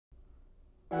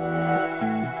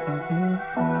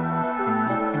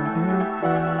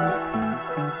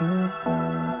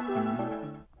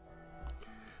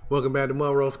Welcome back to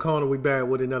Munroe's Corner. We back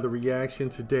with another reaction.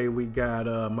 Today we got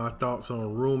my thoughts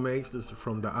on roommates. This is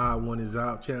from the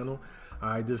TheOdd1sOut channel.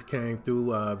 Alright, this came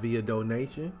through via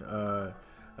donation.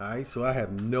 Alright, so I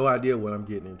have no idea what I'm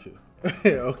getting into.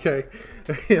 Okay,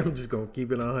 I'm just gonna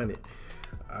keep it 100.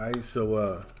 Alright,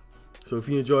 so if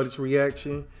you enjoyed this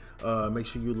reaction, make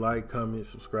sure you like, comment,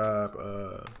 subscribe,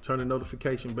 turn the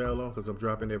notification bell on because I'm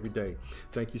dropping every day.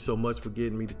 Thank you so much for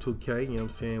getting me to 2K. You know what I'm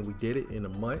saying? We did it in a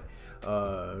month.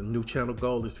 New channel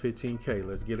goal is 15K.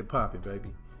 Let's get it popping, baby.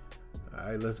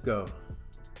 All right, let's go.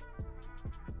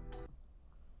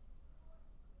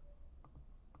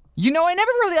 You know, I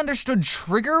never really understood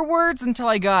trigger words until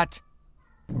I got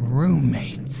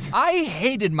roommates. I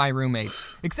hated my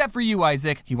roommates, except for you,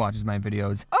 Isaac. He watches my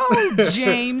videos. Oh,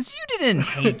 James, you didn't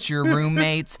hate your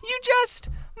roommates. You just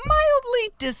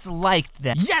mildly disliked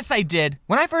them. Yes, I did.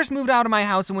 When I first moved out of my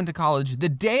house and went to college, the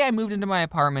day I moved into my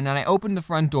apartment and I opened the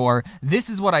front door, this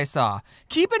is what I saw.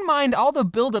 Keep in mind all the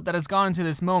buildup that has gone into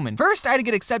this moment. First, I had to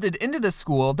get accepted into the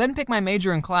school, then pick my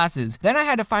major and classes. Then I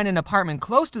had to find an apartment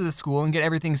close to the school and get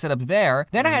everything set up there.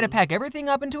 Then I had to pack everything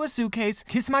up into a suitcase,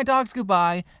 kiss my dogs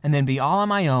goodbye, and then be all on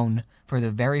my own for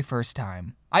the very first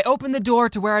time. I opened the door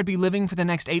to where I'd be living for the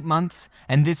next 8 months,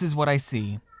 and this is what I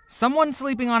see. Someone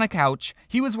sleeping on a couch.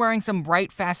 He was wearing some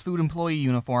bright fast food employee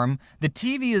uniform. The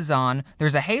TV is on.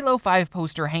 There's a Halo 5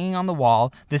 poster hanging on the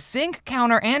wall. The sink,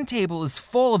 counter, and table is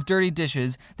full of dirty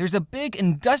dishes. There's a big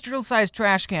industrial-sized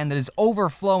trash can that is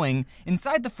overflowing.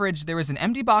 Inside the fridge, there is an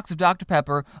empty box of Dr.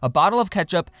 Pepper, a bottle of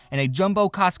ketchup, and a jumbo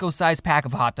Costco-sized pack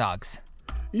of hot dogs.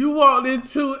 You walked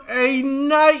into a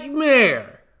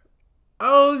nightmare.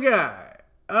 Oh, God.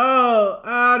 Oh,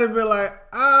 I'd have been like,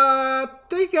 I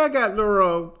think I got the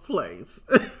wrong place.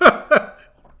 Where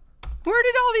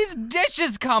did all these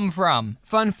dishes come from?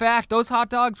 Fun fact, those hot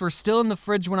dogs were still in the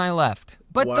fridge when I left.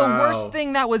 But wow. The worst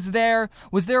thing that was there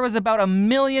was about 1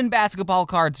 million basketball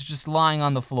cards just lying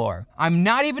on the floor. I'm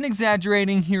not even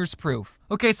exaggerating, here's proof.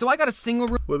 Okay, so I got a single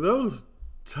room. Were those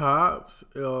tops?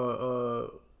 I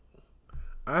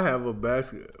have a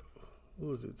basket. What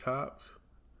was it, tops?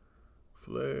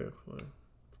 Flare.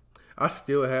 I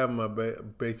still have my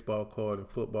baseball card and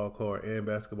football card and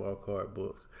basketball card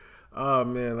books. Oh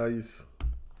man,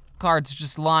 cards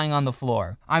just lying on the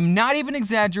floor. I'm not even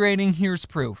exaggerating, here's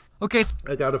proof. Okay,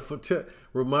 I gotta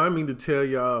remind me to tell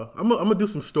y'all, I'm gonna do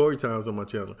some story times on my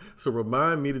channel. So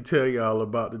remind me to tell y'all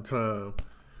about the time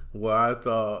where I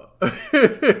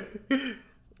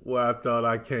thought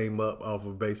I came up off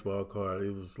a baseball card.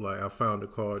 It was like I found a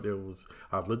card that was,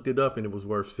 I looked it up and it was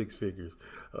worth 6 figures.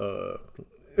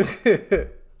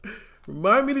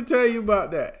 Remind me to tell you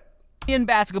about that. And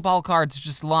basketball cards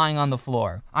just lying on the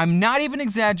floor. I'm not even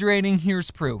exaggerating,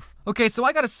 here's proof. Okay, so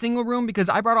I got a single room because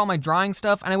I brought all my drawing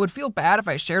stuff and I would feel bad if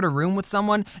I shared a room with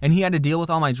someone and he had to deal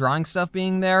with all my drawing stuff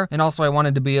being there, and also I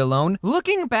wanted to be alone.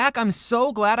 Looking back, I'm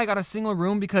so glad I got a single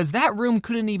room because that room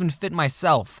couldn't even fit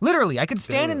myself. Literally, I could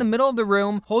stand in the middle of the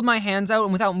room, hold my hands out,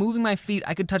 and without moving my feet,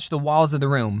 I could touch the walls of the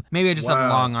room. Maybe I just have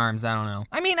long arms, I don't know.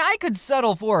 I mean, I could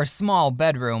settle for a small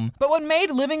bedroom, but what made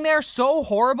living there so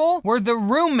horrible were the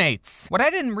roommates. What I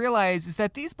didn't realize is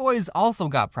that these boys also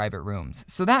got private rooms,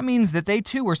 so that means that they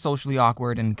too were socially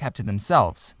awkward and kept to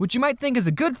themselves, which you might think is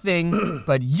a good thing,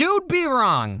 but you'd be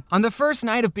wrong. On the first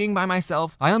night of being by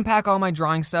myself, I unpack all my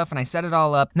drawing stuff and I set it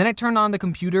all up, and then I turned on the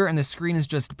computer and the screen is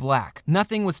just black.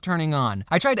 Nothing was turning on.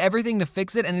 I tried everything to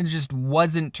fix it and it just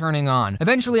wasn't turning on.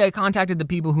 Eventually I contacted the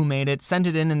people who made it, sent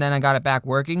it in, and then I got it back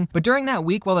working, but during that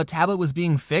week while the tablet was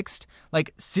being fixed,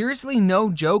 like seriously, no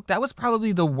joke, that was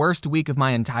probably the worst week of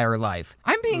my entire life.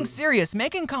 I'm being serious,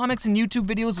 making comics and YouTube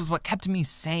videos was what kept me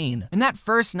sane. And that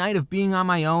first night of being on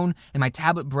my own and my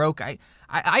tablet broke,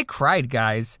 I cried,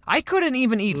 guys. I couldn't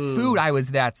even eat food, I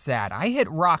was that sad. I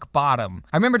hit rock bottom.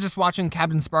 I remember just watching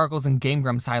Captain Sparkles and Game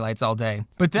Grumps highlights all day.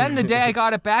 But then the day I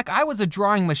got it back, I was a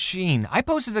drawing machine. I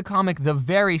posted a comic the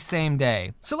very same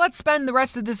day. So let's spend the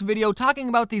rest of this video talking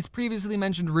about these previously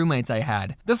mentioned roommates I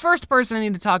had. The first person I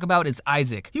need to talk about is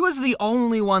Isaac. He was the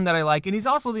only one that I like, and he's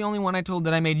also the only one I told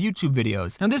that I made YouTube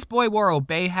videos. Now this boy wore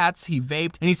Obey hats, he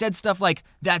vaped, and he said stuff like,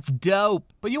 "That's dope."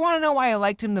 But you wanna know why I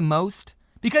liked him the most?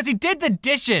 Because he did the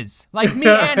dishes. Like, me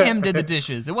and him did the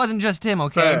dishes. It wasn't just him,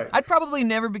 okay? I'd probably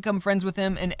never become friends with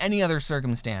him in any other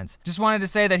circumstance. Just wanted to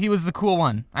say that he was the cool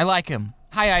one. I like him.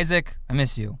 Hi, Isaac. I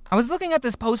miss you. I was looking at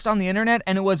this post on the internet,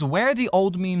 and it was where the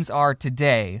old memes are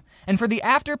today. And for the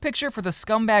after picture for the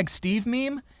Scumbag Steve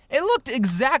meme, It looked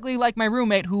exactly like my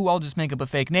roommate, who I'll just make up a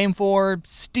fake name for,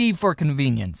 Steve for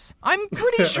convenience. I'm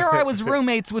pretty sure I was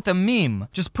roommates with a meme.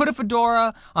 Just put a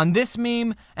fedora on this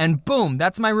meme, and boom,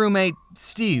 that's my roommate,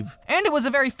 Steve. And it was a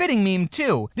very fitting meme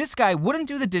too. This guy wouldn't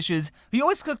do the dishes. He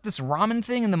always cooked this ramen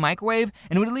thing in the microwave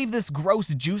and would leave this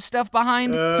gross juice stuff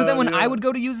behind. So then when I would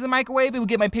go to use the microwave, it would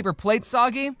get my paper plate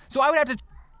soggy. So I would have to...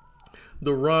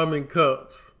 The ramen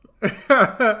cups.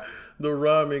 The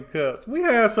ramen cups. We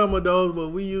had some of those, but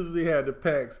we usually had the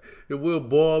packs and we'll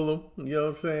boil them. You know what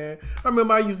I'm saying? I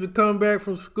remember I used to come back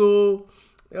from school.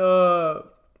 Boy,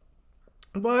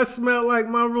 it smelled like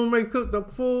my roommate cooked a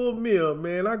full meal,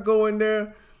 man. I go in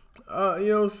there, you know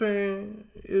what I'm saying?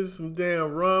 It's some damn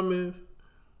ramen.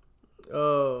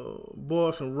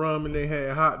 Boiled some ramen. They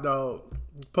had hot dog,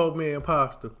 po man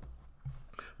pasta.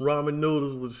 Ramen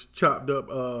noodles was chopped up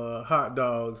hot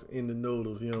dogs in the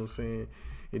noodles, you know what I'm saying?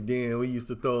 And then we used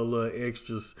to throw a little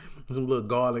extras, some little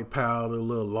garlic powder, a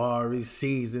little Lorry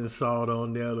seasoned salt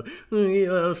on there. You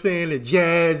know what I'm saying? To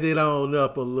jazz it on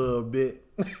up a little bit.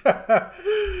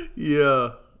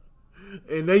 Yeah.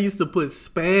 And they used to put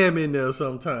Spam in there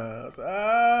sometimes.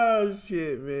 Oh,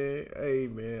 shit, man. Hey,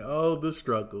 man. Oh, the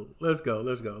struggle. Let's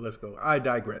go. I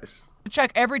digress.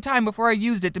 Check every time before I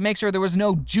used it to make sure there was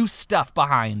no juice stuff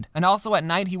behind. And also at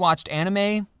night, he watched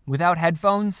anime without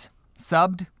headphones,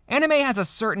 subbed. Anime has a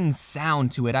certain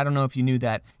sound to it. I don't know if you knew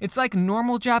that. It's like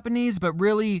normal Japanese, but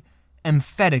really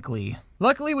emphatically.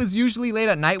 Luckily, it was usually late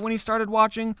at night when he started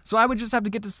watching, so I would just have to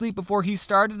get to sleep before he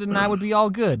started and I would be all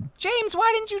good. James, why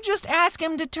didn't you just ask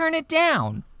him to turn it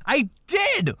down? I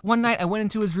did! One night I went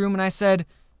into his room and I said,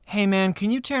 hey man, can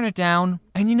you turn it down?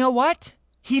 And you know what?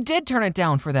 He did turn it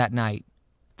down for that night.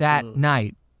 That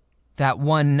night. That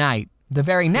one night. The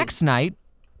very next night,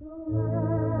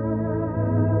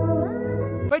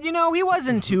 but you know, he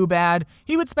wasn't too bad.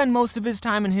 He would spend most of his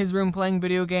time in his room playing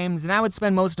video games, and I would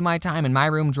spend most of my time in my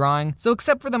room drawing. So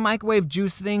except for the microwave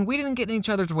juice thing, we didn't get in each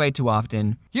other's way too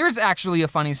often. Here's actually a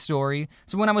funny story.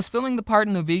 So when I was filming the part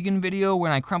in the vegan video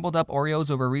when I crumpled up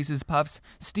Oreos over Reese's Puffs,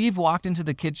 Steve walked into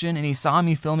the kitchen and he saw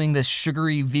me filming this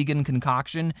sugary vegan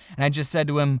concoction, and I just said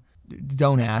to him,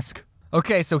 don't ask.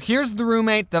 Okay, so here's the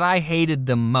roommate that I hated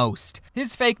the most.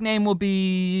 His fake name will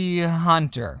be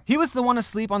Hunter. He was the one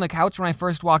asleep on the couch when I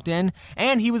first walked in,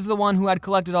 and he was the one who had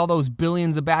collected all those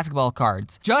billions of basketball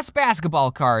cards. Just basketball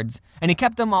cards, and he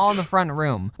kept them all in the front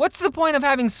room. What's the point of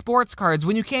having sports cards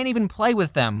when you can't even play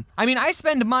with them? I mean, I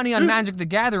spend money on Magic the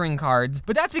Gathering cards,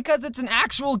 but that's because it's an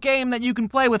actual game that you can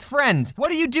play with friends. What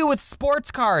do you do with sports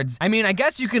cards? I mean, I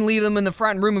guess you can leave them in the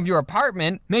front room of your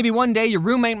apartment. Maybe one day your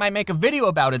roommate might make a video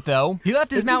about it though. He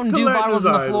left his Mountain Dew bottles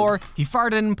on the floor, he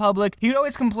farted in public, he would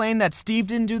always complain that Steve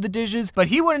didn't do the dishes, but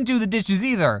he wouldn't do the dishes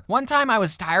either. One time I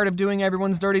was tired of doing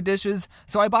everyone's dirty dishes,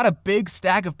 so I bought a big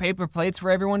stack of paper plates for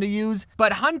everyone to use,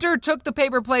 but Hunter took the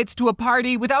paper plates to a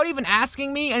party without even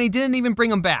asking me, and he didn't even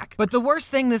bring them back. But the worst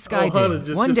thing this guy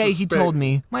did, one day he told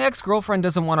me, my ex-girlfriend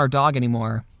doesn't want our dog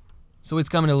anymore, so he's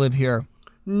coming to live here.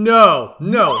 No,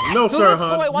 so sir, this boy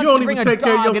Hun. wants to bring a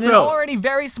dog in an already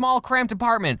very small, cramped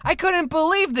apartment. I couldn't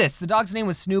believe this. The dog's name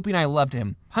was Snoopy and I loved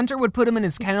him. Hunter would put him in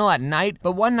his kennel at night,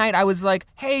 but one night I was like,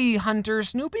 hey, Hunter,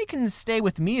 Snoopy can stay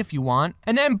with me if you want.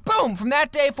 And then boom, from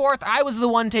that day forth, I was the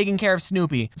one taking care of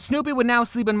Snoopy. Snoopy would now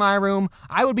sleep in my room,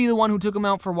 I would be the one who took him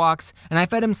out for walks, and I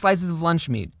fed him slices of lunch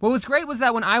meat. What was great was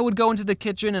that when I would go into the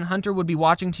kitchen and Hunter would be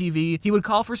watching TV, he would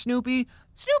call for Snoopy,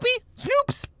 Snoopy,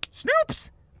 Snoops, Snoops.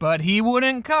 But he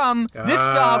wouldn't come. This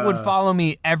dog would follow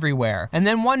me everywhere. And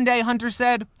then one day Hunter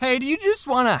said, hey, do you just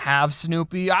wanna have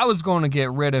Snoopy? I was gonna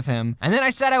get rid of him. And then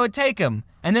I said I would take him.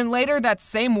 And then later that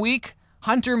same week,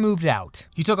 Hunter moved out.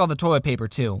 He took all the toilet paper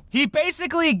too. He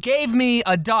basically gave me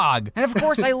a dog. And of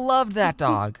course I loved that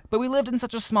dog. But we lived in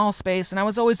such a small space and I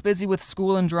was always busy with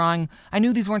school and drawing. I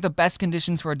knew these weren't the best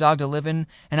conditions for a dog to live in,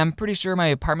 and I'm pretty sure my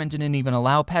apartment didn't even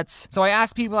allow pets. So I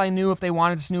asked people I knew if they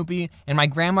wanted Snoopy, and my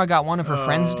grandma got one of her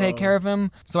friends to take care of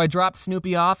him. So I dropped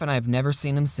Snoopy off and I've never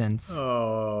seen him since.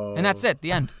 And that's it,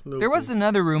 the end. Snoopy. There was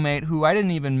another roommate who I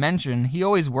didn't even mention. He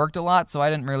always worked a lot, so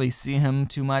I didn't really see him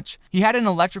too much. He had an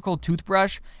electrical toothbrush,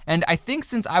 and I think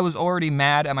since I was already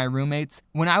mad at my roommates,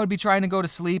 when I would be trying to go to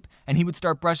sleep and he would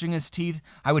start brushing his teeth,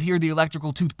 I would hear the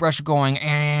electrical toothbrush going,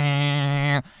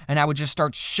 and I would just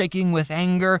start shaking with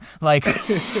anger, like,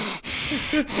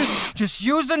 just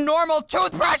use the normal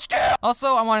toothbrush, dude!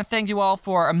 Also, I want to thank you all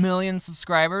for 1 million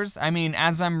subscribers. I mean,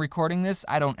 as I'm recording this,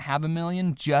 I don't have 1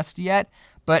 million just yet.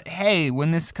 But hey, when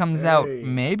this comes out,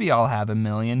 maybe I'll have 1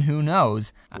 million, who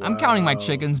knows? I'm counting my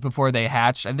chickens before they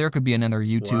hatch. There could be another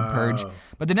YouTube purge.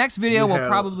 But the next video will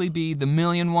probably be the 1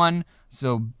 million one,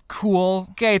 so cool.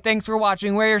 Okay, thanks for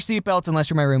watching. Wear your seatbelts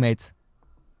unless you're my roommates.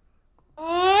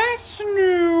 Hi,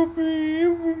 Snoopy.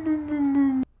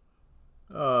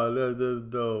 Oh, that's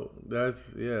dope. That's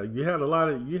yeah. You had a lot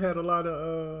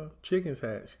of chickens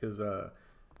hatch because now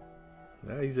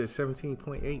he's at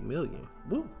 17.8 million.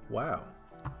 Woo! Wow.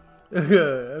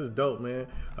 That's dope, man.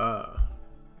 I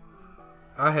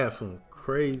have some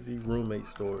crazy roommate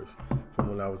stories from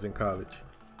when I was in college.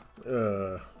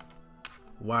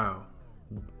 Wow.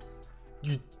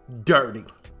 You dirty.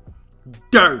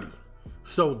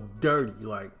 So dirty.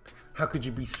 Like, how could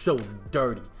you be so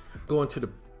dirty? Going to the,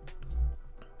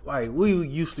 like, we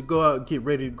used to go out and get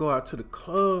ready to go out to the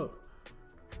club.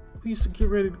 Man.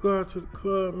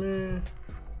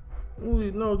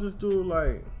 We know this dude,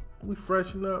 like, we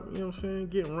freshen up, you know what I'm saying?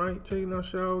 Getting right, taking our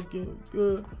shower, getting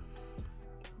good.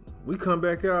 We come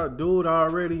back out, dude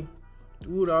already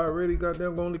got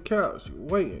them on the couch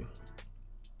waiting.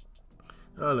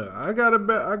 I got a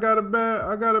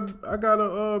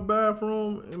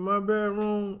bathroom in my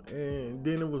bedroom, and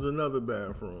then it was another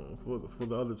bathroom for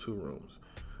the other two rooms.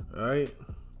 All right.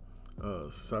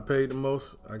 Since I paid the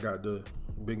most, I got the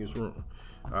biggest room.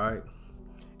 All right.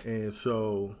 And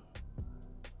so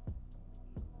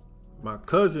my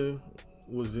cousin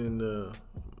was in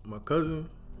my cousin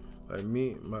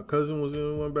was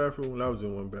in one bathroom and I was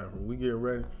in one bathroom. We get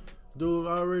ready. Dude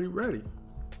already ready.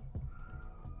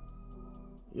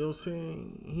 You know what I'm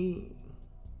saying?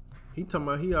 He talking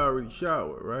about he already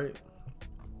showered, right?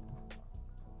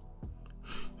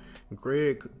 And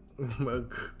Craig, my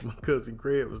cousin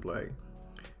Craig was like,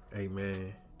 hey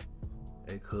man,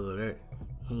 hey cuz that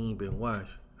he ain't been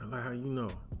washed. I'm like, how you know?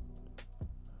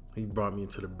 He brought me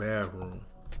into the bathroom.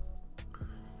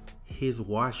 His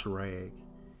wash rag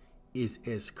is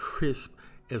as crisp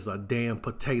as a damn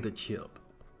potato chip.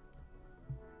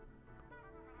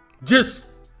 Just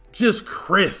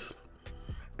crisp.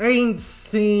 Ain't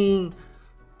seen,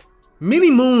 many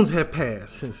moons have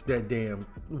passed since that damn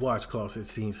washcloth has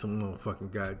seen some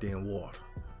motherfucking goddamn water.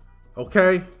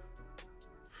 Okay?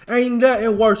 Ain't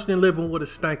nothing worse than living with a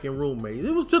stinking roommate.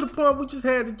 It was to the point we just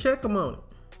had to check him on it.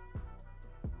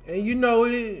 And you know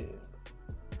it.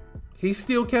 He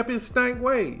still kept his stank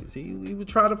ways. He would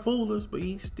try to fool us, but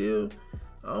he still,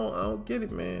 I don't get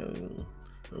it, man.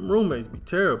 Them roommates be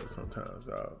terrible sometimes,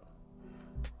 dog.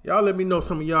 Y'all let me know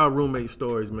some of y'all roommate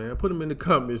stories, man. Put them in the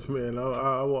comments, man.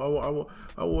 I wanna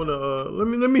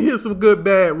let me hear some good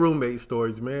bad roommate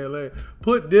stories, man.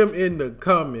 Put them in the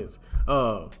comments.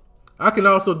 I can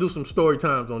also do some story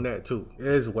times on that too,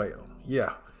 as well.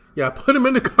 Yeah, put them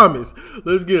in the comments.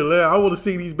 Let's get it. I want to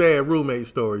see these bad roommate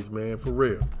stories, man, for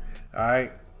real. All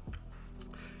right.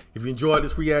 If you enjoyed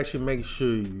this reaction, make sure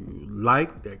you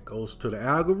like. That goes to the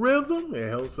algorithm. It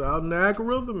helps out in the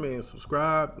algorithm, man.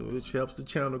 Subscribe, which helps the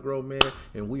channel grow, man.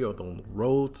 And we are on the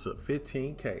road to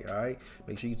 15K, all right?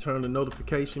 Make sure you turn the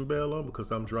notification bell on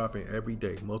because I'm dropping every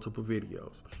day, multiple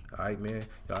videos. All right, man.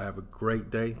 Y'all have a great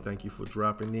day. Thank you for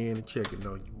dropping in and checking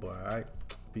on you, boy, all right?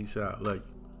 Peace out. Love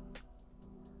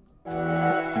you.